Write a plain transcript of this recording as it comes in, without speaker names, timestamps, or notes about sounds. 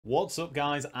What's up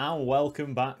guys, and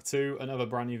welcome back to another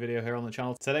brand new video here on the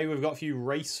channel. Today we've got a few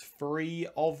race 3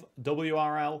 of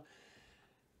WRL.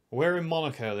 We're in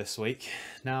Monaco this week.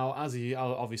 Now, as you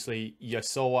obviously you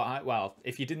saw well,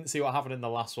 if you didn't see what happened in the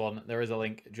last one, there is a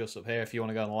link just up here if you want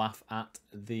to go and laugh at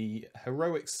the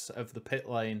heroics of the pit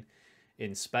lane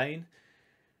in Spain.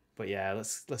 But yeah,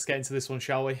 let's get into this one,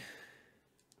 shall we?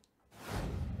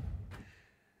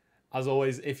 As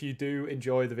always, if you do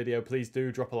enjoy the video, please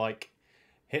do drop a like.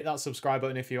 Hit that subscribe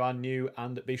button if you are new,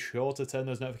 and be sure to turn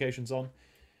those notifications on.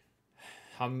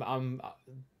 I'm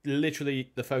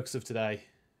literally the focus of today.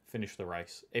 Finish the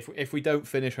race. If we don't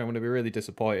finish, I'm going to be really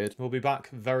disappointed. We'll be back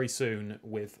very soon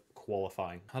with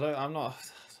qualifying. I'm not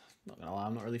gonna lie,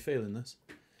 I'm not really feeling this.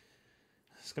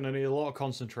 It's going to need a lot of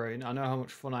concentrating. I know how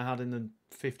much fun I had in the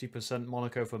 50%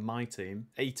 Monaco for my team.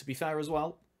 To be fair as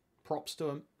well, props to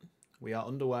them. We are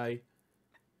underway.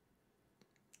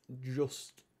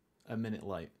 Just a minute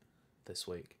late this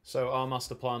week. So our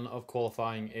master plan of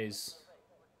qualifying is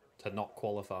to not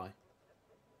qualify.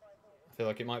 I feel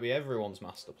like it might be everyone's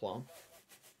master plan.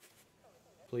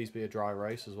 Please be a dry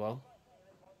race as well.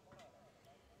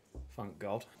 Thank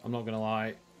God. I'm not going to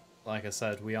lie, like I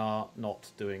said, we are not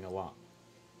doing a lap.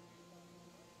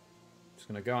 Just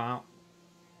going to go out,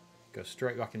 go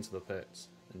straight back into the pits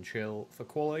and chill for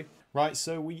quali. Right,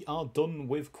 so we are done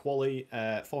with quali.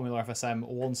 Formula FSM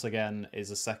once again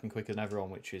is a second quicker than everyone,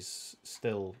 which is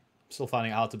still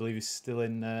finding it hard to believe he's still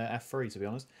in F3, to be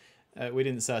honest. We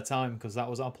didn't set a time because that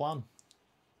was our plan.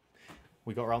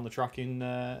 We got around the track in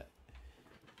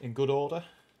good order.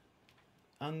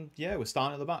 And yeah, we're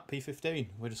starting at the back, P15.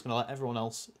 We're just going to let everyone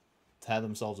else tear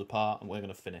themselves apart, and we're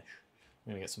going to finish.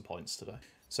 We're going to get some points today.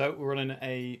 So we're running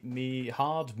a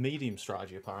hard medium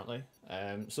strategy apparently.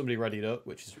 Somebody readied up,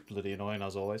 which is bloody annoying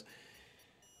as always.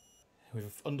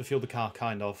 We've underfueled the car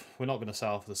kind of. We're not going to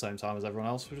sell for the same time as everyone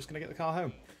else. We're just going to get the car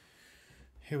home.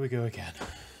 Here we go again.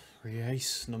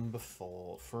 Race number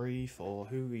 4. 3, 4,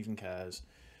 who even cares?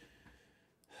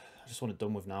 I just want it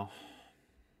done with now.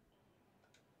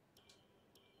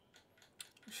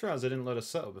 I'm sure as I didn't load a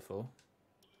setup before.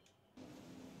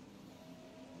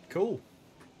 Cool.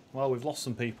 Well, we've lost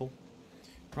some people.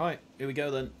 Right, here we go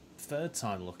then. Third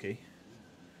time lucky.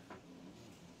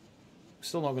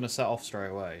 Still not going to set off straight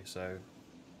away, so...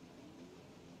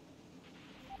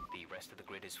 The rest of the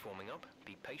grid is forming up.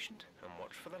 Be patient and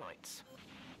watch for the lights.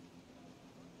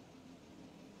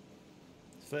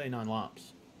 39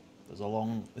 laps.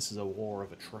 This is a war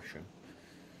of attrition.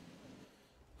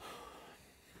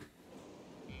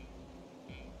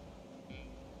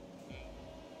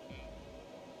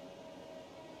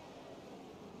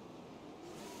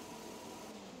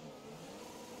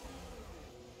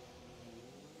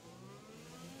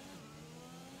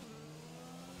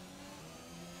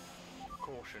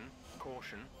 Caution,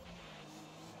 caution.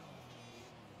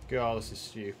 God, this is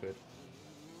stupid.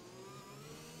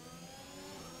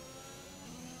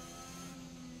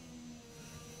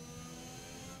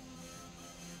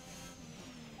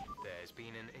 There's been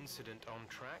an incident on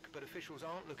track, but officials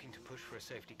aren't looking to push for a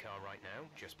safety car right now.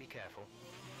 Just be careful.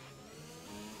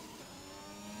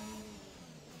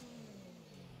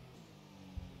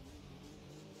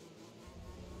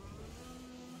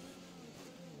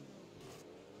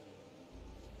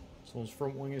 Someone's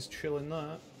front wing is chilling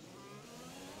there.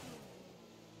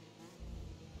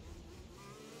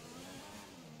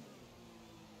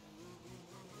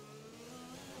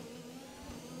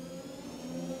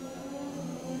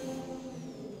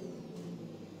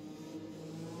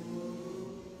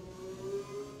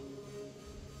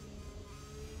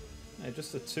 Yeah,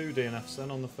 just a 2 DNFs then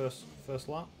on the first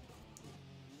lap.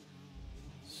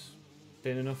 It's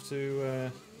been enough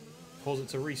to cause it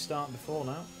to restart before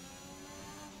now.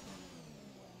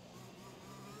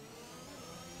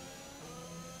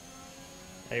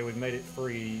 Hey, we've made it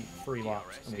three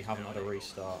laps and we haven't had a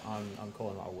restart. I'm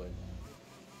calling that a win.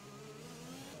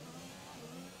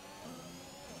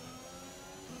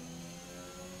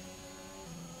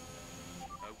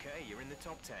 Okay, you're in the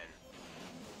top 10.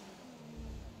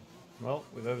 Well,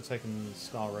 we've overtaken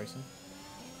Star Racing.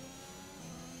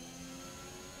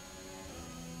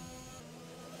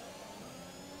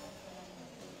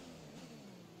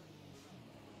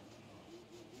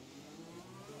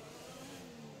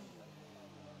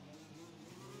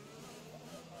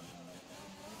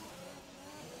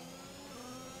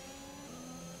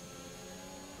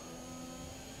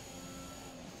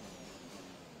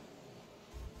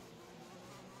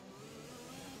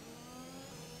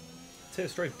 Take a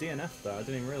straight DNF there. I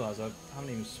didn't even realise. I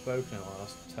haven't even spoken in the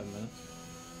last 10 minutes.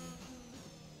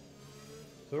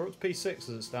 So we're up to P6 as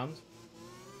it stands.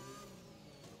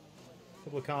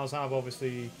 couple of cars have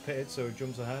obviously pitted, so it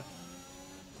jumps ahead.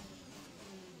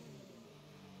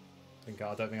 I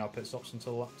don't think our pit stops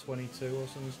until lap 22 or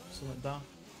something like that.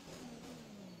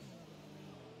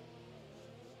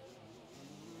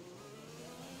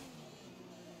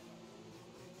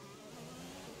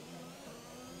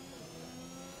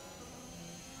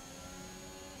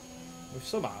 We've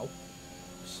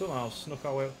somehow snuck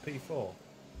our way up P4.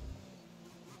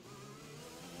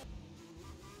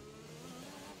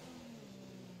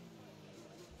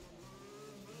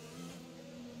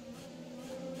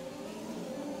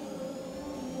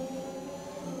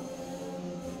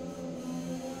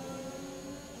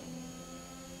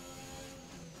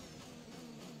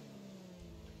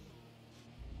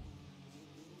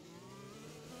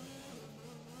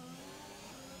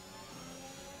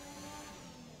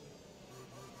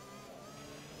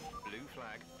 Blue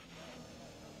flag.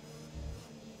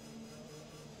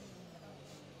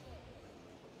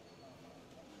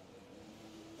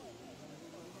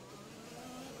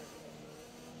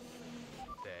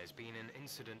 There's been an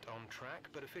incident on track,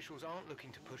 but officials aren't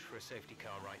looking to push for a safety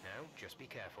car right now. Just be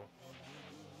careful.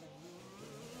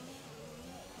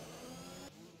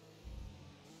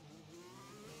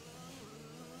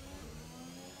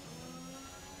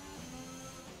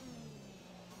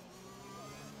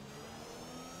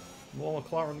 More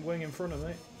McLaren wing in front of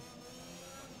me.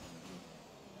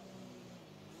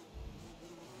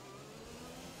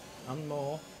 And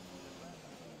more.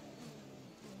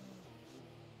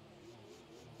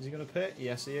 Is he going to pit?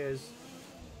 Yes, he is.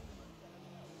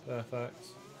 Perfect.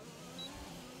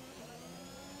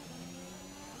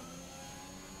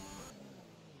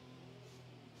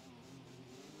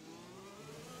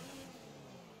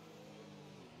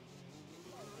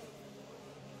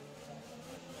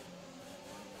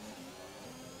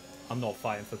 I'm not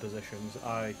fighting for positions.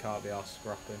 I can't be arsed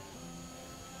scrapping.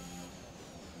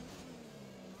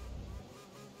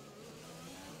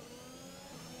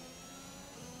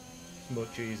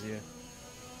 Much easier.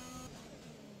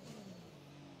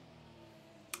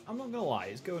 I'm not gonna lie,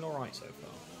 it's going alright so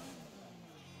far.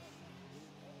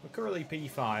 We're currently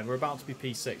P5, we're about to be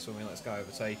P6 when we let this guy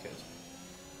overtake us.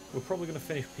 We're probably going to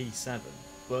finish P7,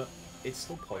 but it's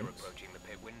still points. We're approaching the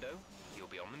pit window. You'll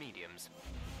be on the mediums.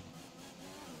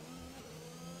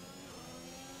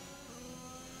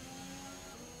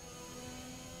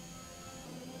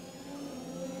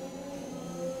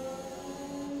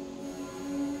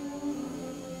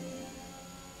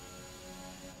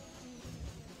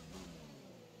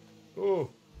 Oh!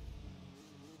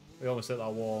 We almost hit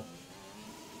that wall.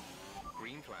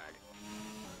 Green flag.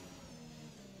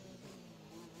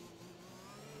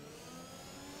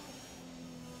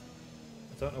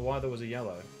 I don't know why there was a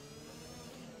yellow.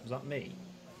 Was that me?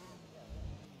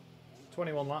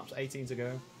 21 laps, 18 to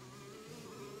go.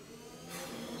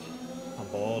 I'm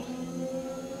bored.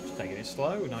 Just taking it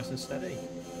slow, nice and steady.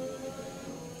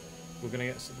 We're gonna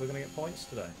get points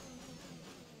today.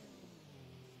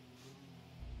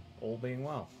 All being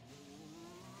well.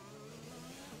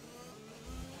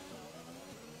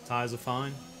 Tyres are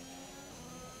fine.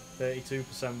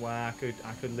 32% wear.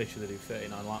 I could literally do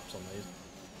 39 laps on these,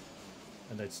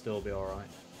 and they'd still be all right.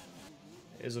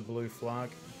 It is a blue flag.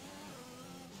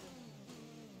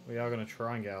 We are going to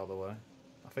try and get out of the way.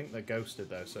 I think they're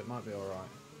ghosted though, so it might be all right.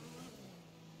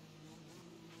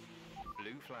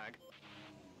 Blue flag.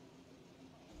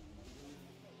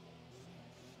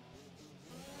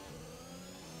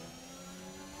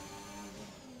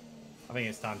 I think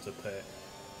it's time to pit.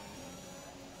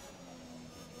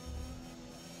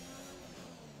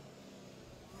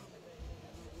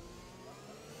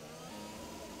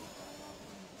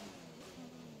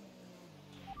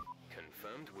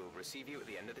 Confirmed. We'll receive you at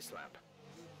the end of this lap.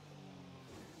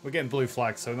 We're getting blue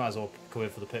flags, so we might as well come in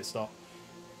for the pit stop.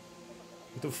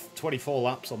 We've done 24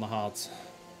 laps on the hards.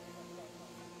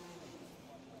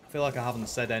 I feel like I haven't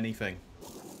said anything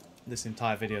this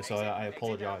entire video, so I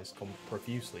apologise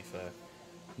profusely for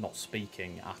not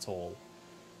speaking at all.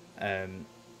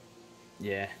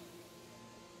 Yeah.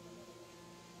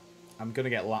 I'm going to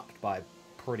get lapped by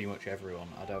pretty much everyone.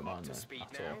 I don't mind that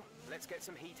at all. Let's get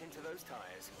some heat into those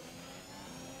tyres.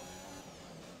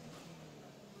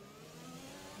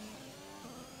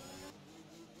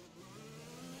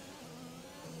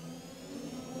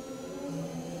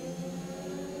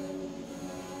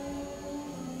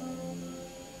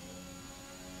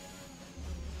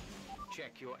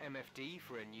 Check your MFD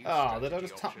for a new they don't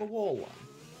just tap the wall one.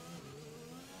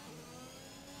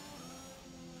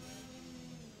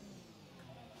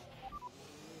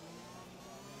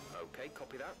 Okay,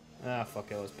 copy that. Ah, fuck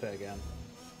it, let's pit again.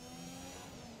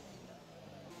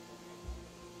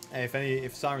 Hey,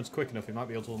 if Siren's quick enough, he might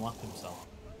be able to unlap himself.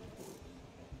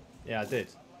 Yeah, I did.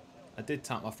 I did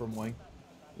tap my front wing.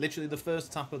 Literally the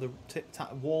first tap of the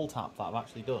wall tap that I've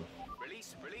actually done.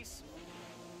 Release, release.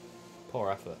 Poor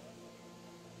effort.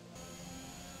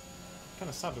 Kind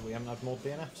of sad that we haven't had more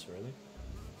DNFs, really.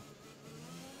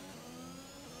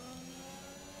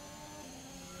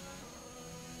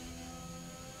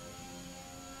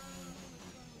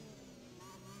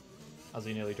 As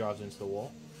he nearly drives into the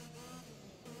wall.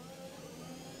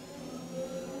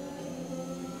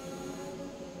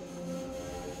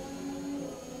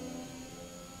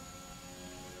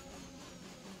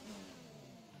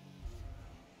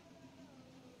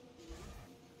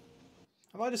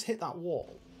 Have I just hit that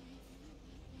wall?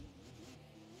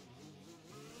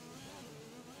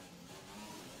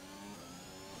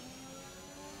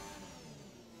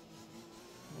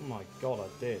 Oh my god, I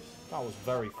did. That was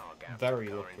very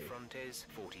lucky. In front is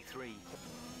 43.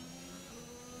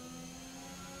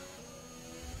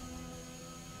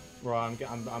 Right, I'm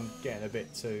getting a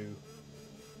bit too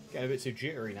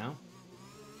jittery now.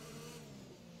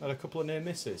 Had a couple of near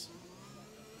misses.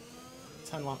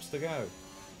 10 laps to go.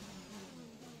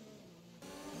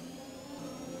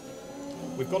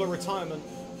 We've got a retirement.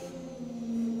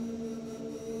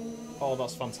 Oh,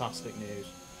 that's fantastic news.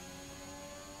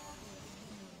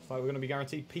 It's like we're going to be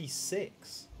guaranteed P6.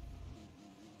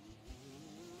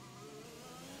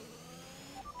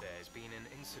 There's been an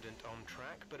incident on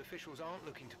track, but officials aren't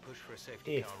looking to push for a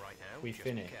safety car right now. We Just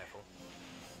finish. be careful.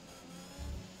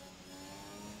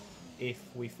 If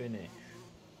we finish.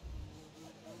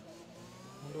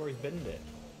 I wonder where he's binned it.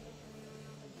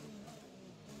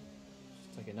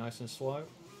 Just take it nice and slow.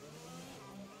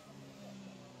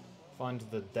 Find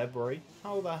the debris.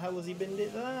 How the hell has he binned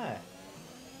it there?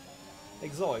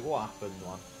 Exotic, what happened,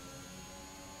 man?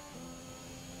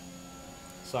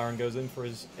 Siren goes in for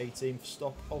his 18th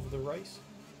stop of the race.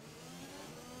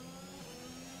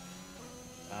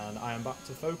 And I am back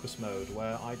to focus mode,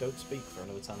 where I don't speak for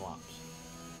another 10 laps.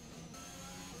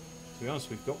 To be honest,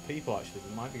 we've got people actually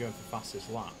that might be going for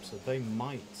fastest lap, so they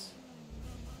might,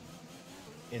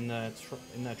 in their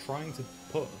trying to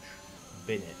push,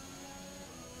 bin it.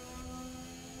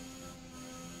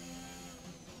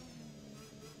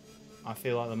 I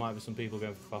feel like there might be some people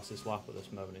going for the fastest lap at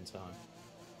this moment in time.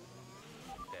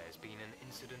 There's been an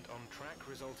incident on track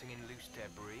resulting in loose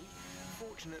debris.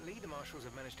 Fortunately, the marshals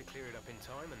have managed to clear it up in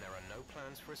time, and there are no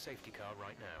plans for a safety car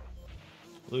right now.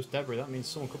 Loose debris, that means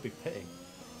someone could be pitting.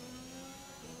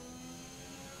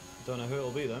 Don't know who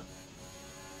it'll be though.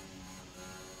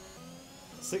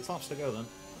 6 laps to go then.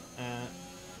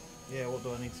 Yeah,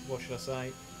 what should I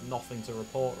say? Nothing to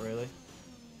report really.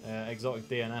 Exotic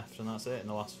DNF'd and that's it in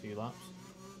the last few laps.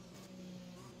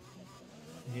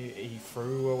 He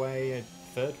threw away a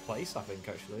 3rd place, I think,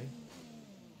 actually.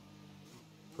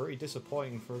 Pretty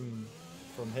disappointing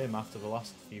from him after the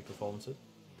last few performances.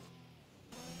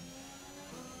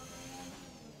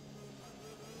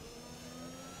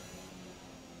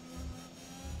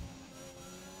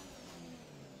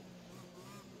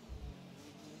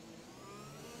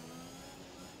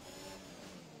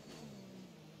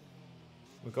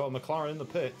 We've got a McLaren in the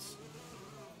pits.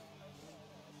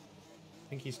 I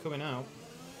think he's coming out.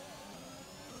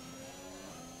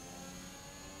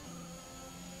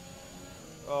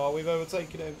 Oh, we've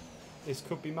overtaken him. This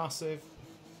could be massive.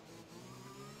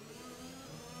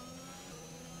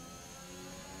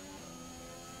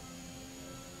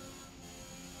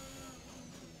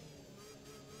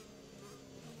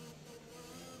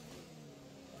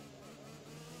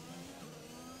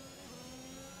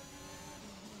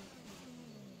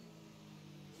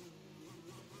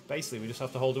 Basically, we just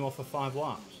have to hold him off for 5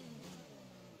 laps.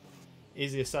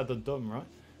 Easier said than done, right?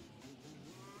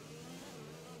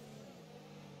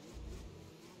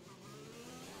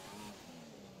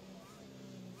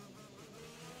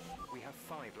 We have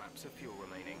 5 laps of fuel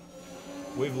remaining.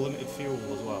 With limited fuel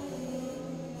as well.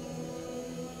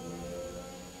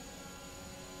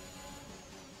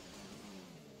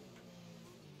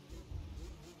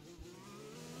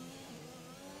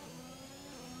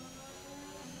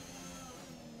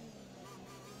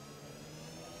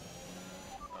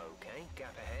 Okay,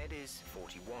 gap ahead is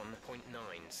 41.9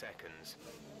 seconds.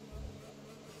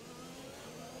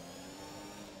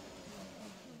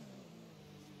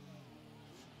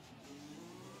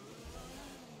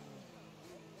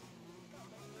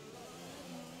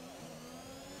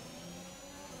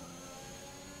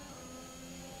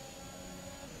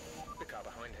 The car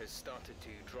behind has started to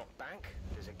drop back.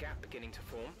 There's a gap beginning to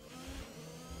form.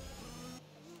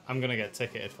 I'm going to get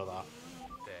ticketed for that.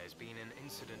 There's been an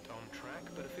incident on track,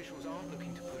 but officials aren't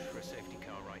looking to push for a safety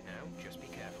car right now. Just be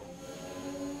careful.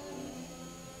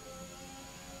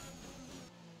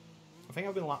 I think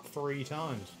I've been lapped 3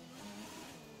 times.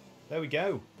 There we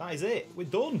go. That is it. We're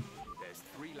done. There's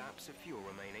 3 laps of fuel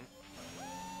remaining.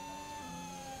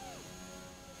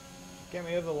 Get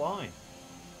me over the line.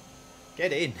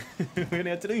 Get in. We only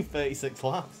had to do 36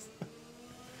 laps.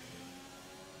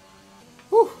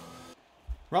 Whew.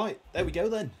 Right, there we go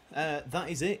then. That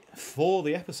is it for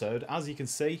the episode. As you can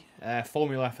see,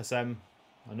 Formula FSM,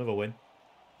 another win.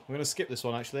 We're going to skip this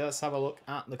one actually. Let's have a look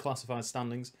at the classified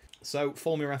standings. So,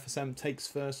 Formula FSM takes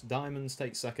first, Diamonds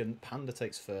takes second, Panda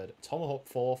takes third, Tomahawk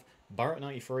fourth,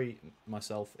 Barrett93,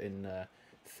 myself in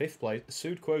 5th place,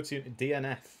 Sud Quotient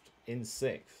DNF'd in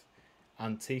 6th,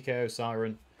 and TKO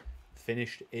Siren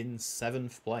finished in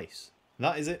 7th place.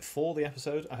 That is it for the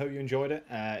episode. I hope you enjoyed it.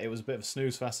 It was a bit of a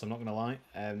snooze fest, I'm not going to lie.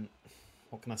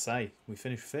 What can I say? We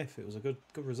finished 5th. It was a good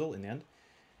result in the end.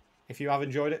 If you have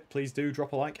enjoyed it, please do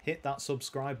drop a like. Hit that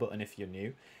subscribe button if you're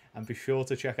new. And be sure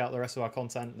to check out the rest of our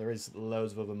content. There is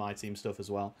loads of other My Team stuff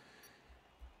as well.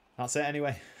 That's it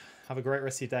anyway. Have a great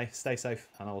rest of your day. Stay safe.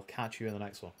 And I will catch you in the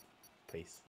next one. Peace.